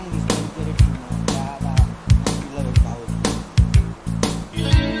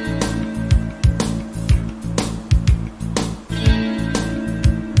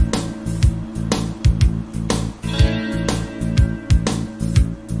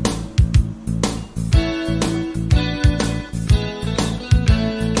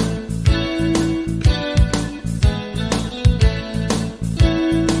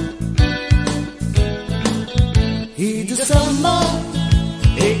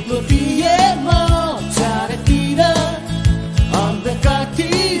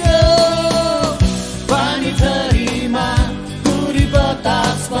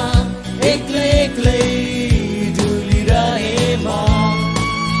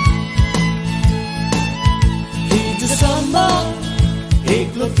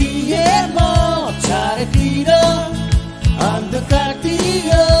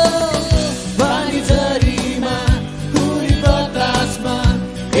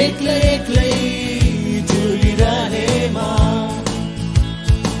एक्लै एक्लै डुलिरहेमा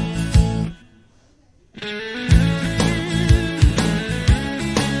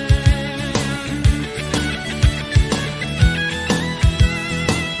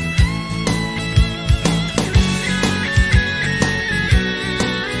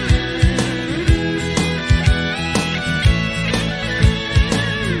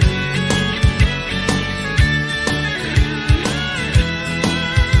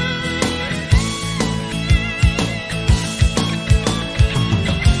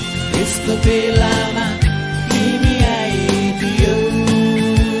यस्तो बेलामा तिमी आइदियौ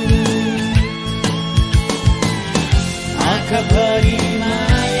आँखाभरि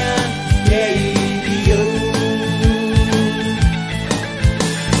माया ल्याइदियौ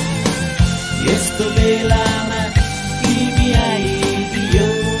यस्तो बेलामा तिमी आइदियौ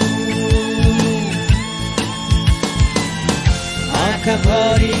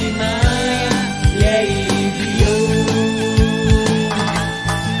आँखाभरि माया ल्याइदियौ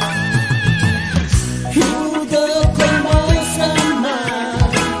हिउँदोको मौसममा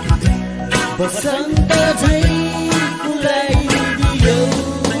बसन्त झै फुलाइदियौ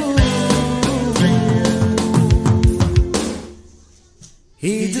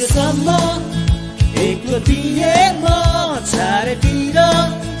हिजोसम्म एक्लो थिए म चारैतिर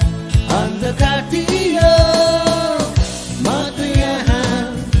अन्धकार थियो म त यहाँ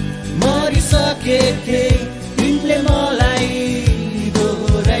मरिसकेको थिएँ तिमीले मलाई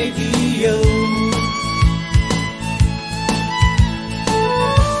दोहोऱ्याइदियौ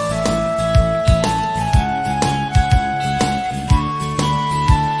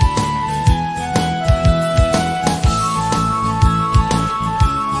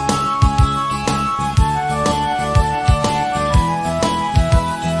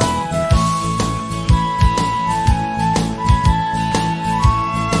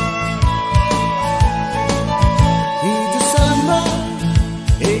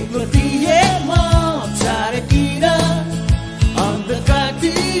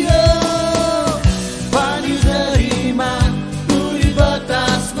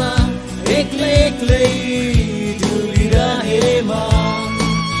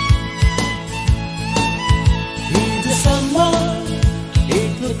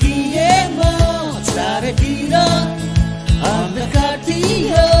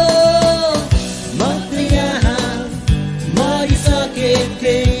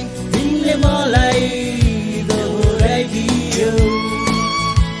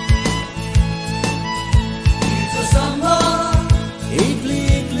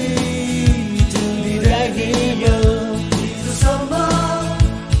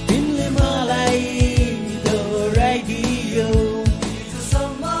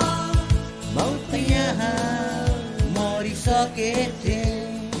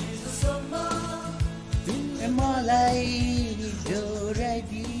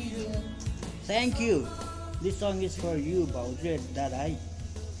Thank you. This song is for you, Baudre Dadai.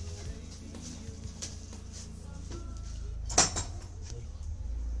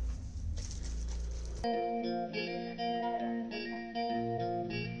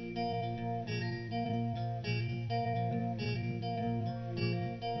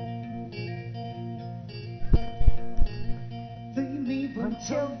 Tiimi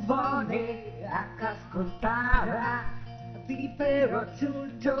भन्छौ भने आकाशको तारा टिपेर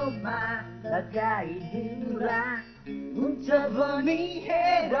चुल्ठोमा लगाइदिउँला हुन्छ भनी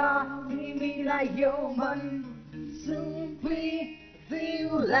हेर तिमीलाई यो मन सुम्पिदिउँला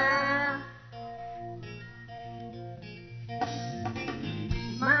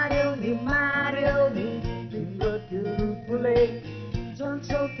मार्यो नि तिम्रो त्यो रूपले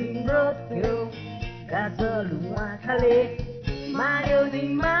जान्छौ तिम्रो त्यो गाजलु आँखाले मार्यो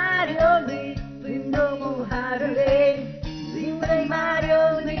नि तिम्रो मुहारले तिम्रै मार्यो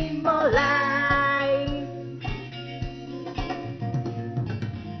नि मलाई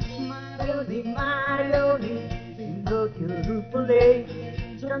मार्यो नि तिम्रो त्यो रूपले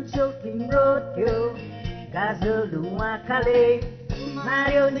जान्छौ तिम्रो त्यो गाजलु आँखाले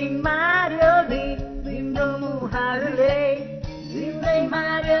मार्यो नि तिम्रो मुहारले तिम्रै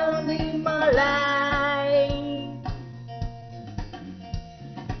मार्यो नि मलाई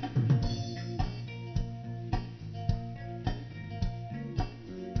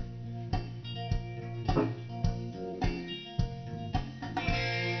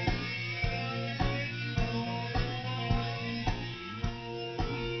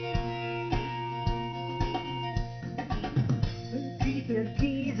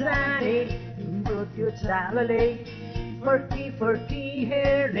जाने तिम्रो त्यो चालले फर्की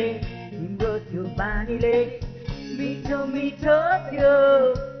हेर्ने तिम्रो त्यो बानीले मिठो त्यो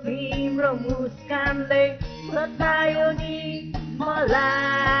मुस्कानले बतायो नि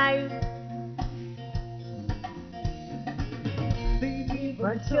मलाई तिमी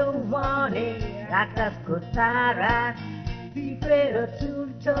भन्छौ भने आकाशको तारा टिपेर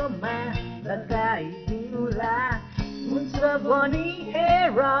चुल्ठोमा लगाइदिउँला हुन्छ भनी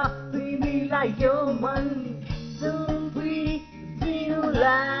हेर तिमीलाई यो मन सुम्पिदिउँला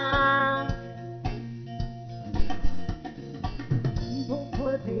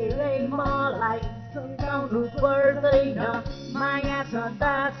धेरै मलाई सताउनु पर्दैन माया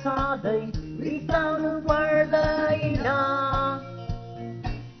सदा सधैँ बिताउनु पर्दैन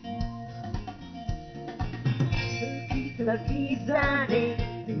कि जाने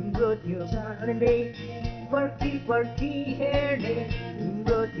तिम्रो त्यो बानीले पर्खी पर्खी हेर्ने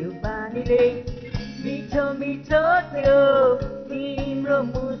तिम्रो त्यो बानीले मिठो मिठो त्यो तिम्रो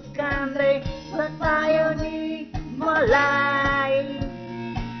मुस्कानले बतायो नि मलाई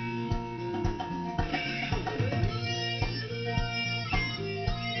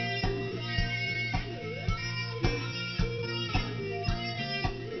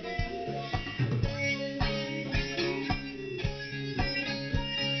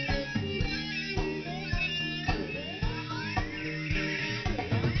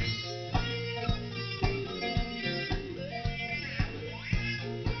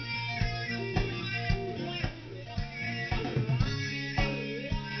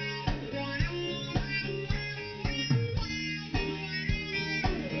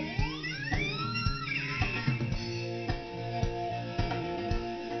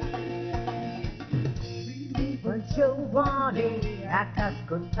भने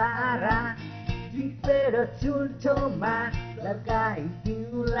आकाशको तारा टिपेर चुल्ठोमा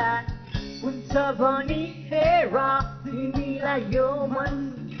लगाइदिउँला हुन्छ भनी हेर तिमीलाई यो मन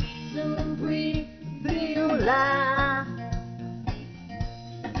सुम्पिदिउँला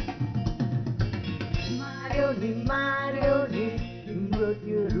मार्यो नि तिम्रो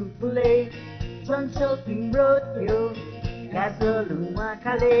त्यो रूपले चञ्चल तिम्रो त्यो गाजलु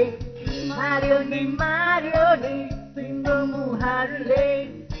आँखाले मार्यो नि तिम्रो मुहारले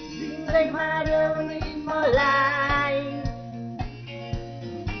तिमीलाई मार्यो नि मलाई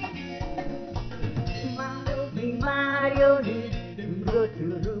मार्यो नि तिम्रो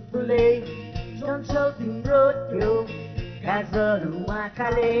त्यो रूपले चञ्चल तिम्रो त्यो गाजलु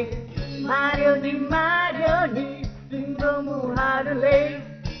आँखाले मार्यो नि तिम्रो मुहारले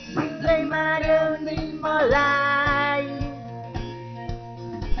तिमीलाई मार्यो नि मलाई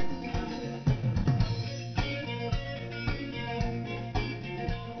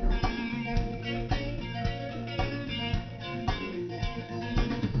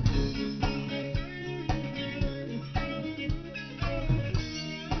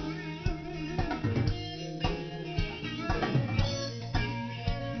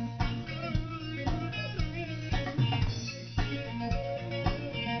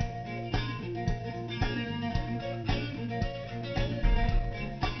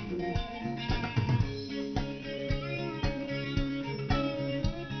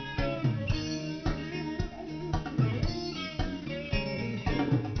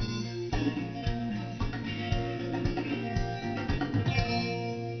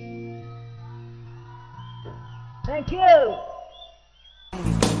Thank you.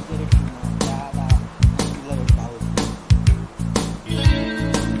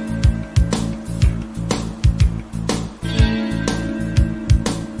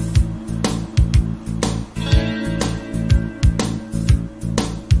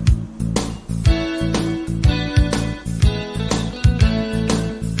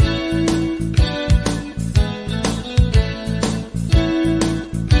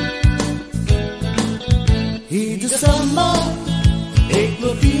 Hijo samma eklo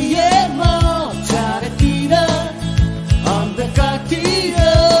tiema charatira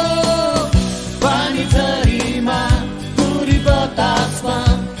andhakatira pani tarima puri batasma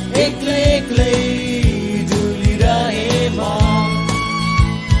ekle dulirahema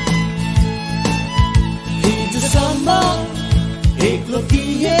Hijo samma eklo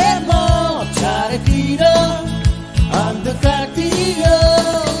tiema charatira andhakatira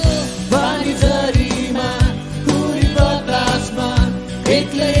pani tarima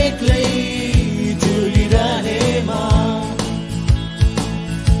एक्लै झुलिरहेमा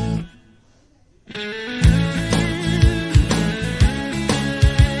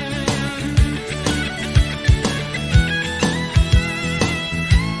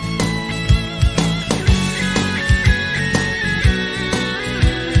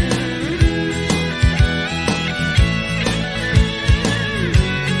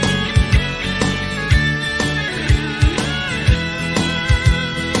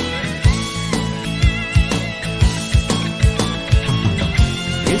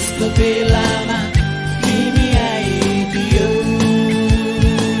बेलामा तिमी आइदियौ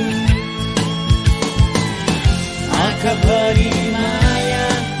आँखाभरि माया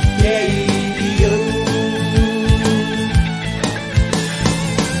ल्याइदियौ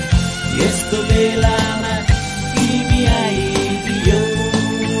यस्तो बेलामा तिमी आइदियौ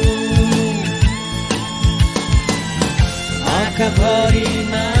आँखाभरि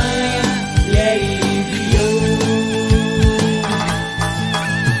माया ल्याइदियौ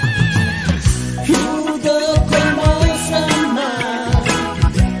हिउँदको मौसममा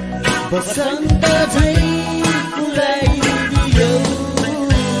बसन्त झैँ फुलाइदियौ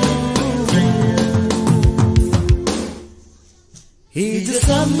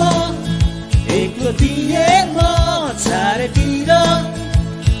हिजोसम्म एक्लो थिए म चारैतिर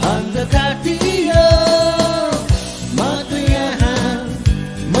अन्धकार थियो म त यहाँ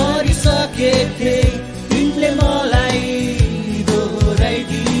मरिसकेथे तिमीले मलाई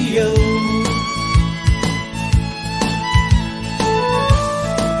दोहोऱ्याइदियौ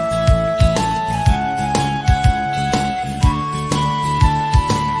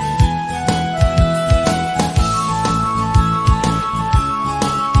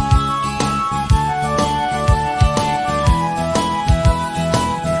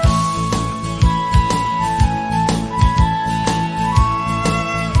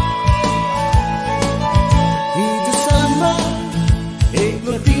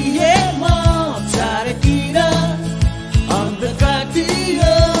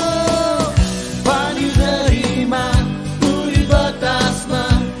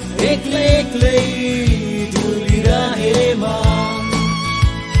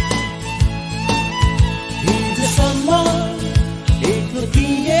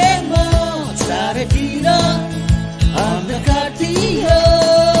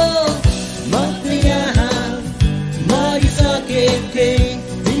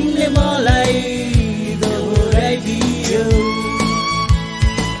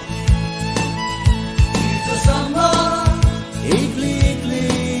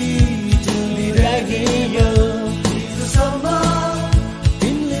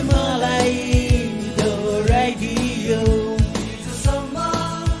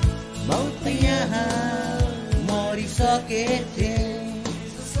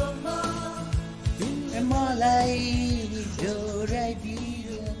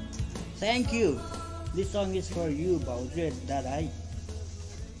Thank you. This song is for you, Baudred Darai.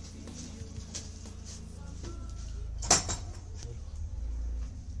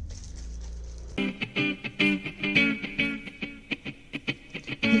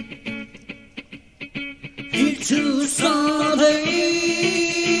 हिजो सधैँ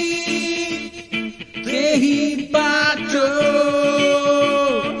त्यही बाटो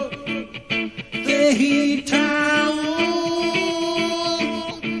त्यही ठाउँ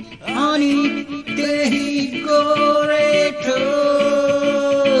अनि त्यही गोरेटो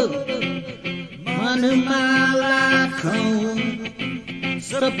मनमा लाखौँ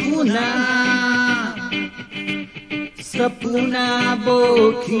सपना सपना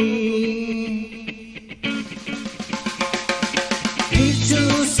बोकी हिजो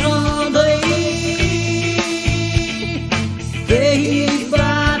सधैँ त्यही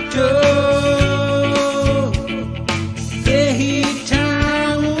बाटो त्यही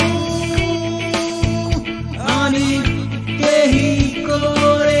ठाउँ अनि त्यही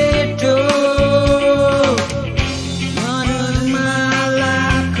गोरेटो मनमा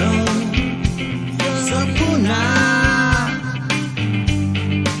लाखौँ सपना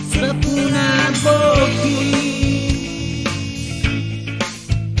सपना बोकी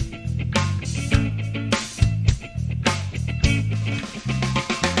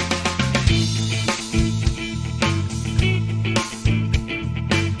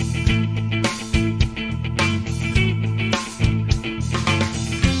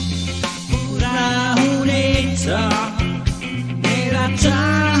मेरा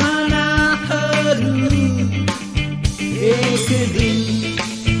चाहनाहरू एक दिन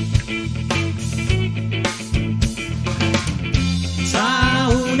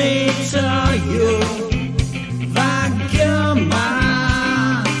छाउनेछ यो भाग्यमा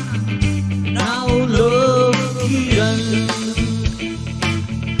नौलो किरण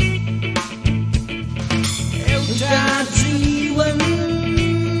एउटा जीवन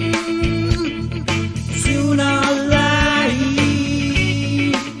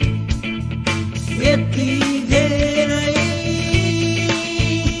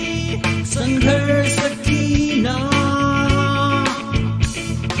संघर्ष किन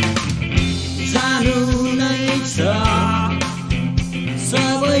जानु नै छ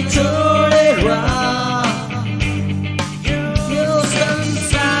सबै छोडेर यो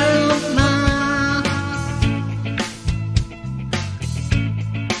संसारमा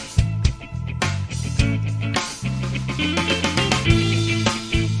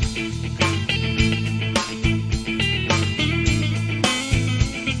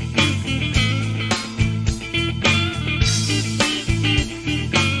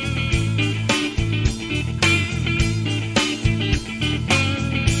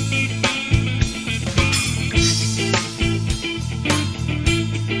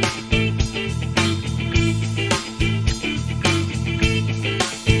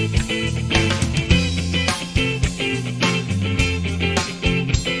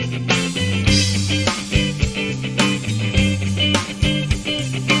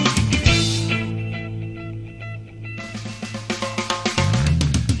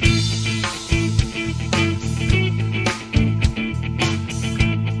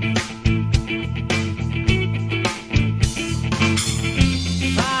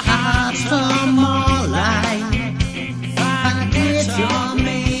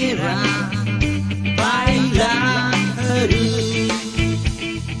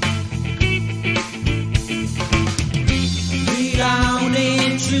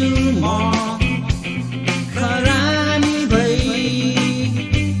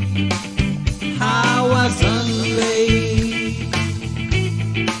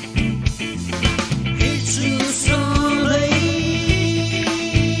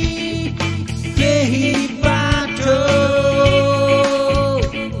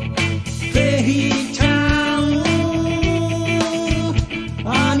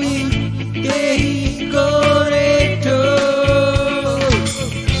गरेको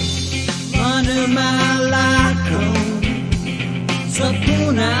मनमा लाखौँ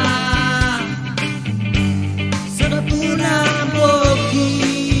सपना सपना बोकी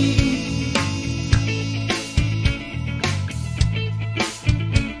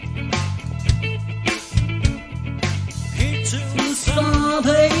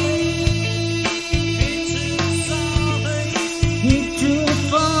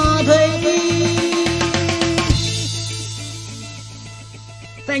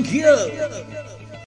Thank you.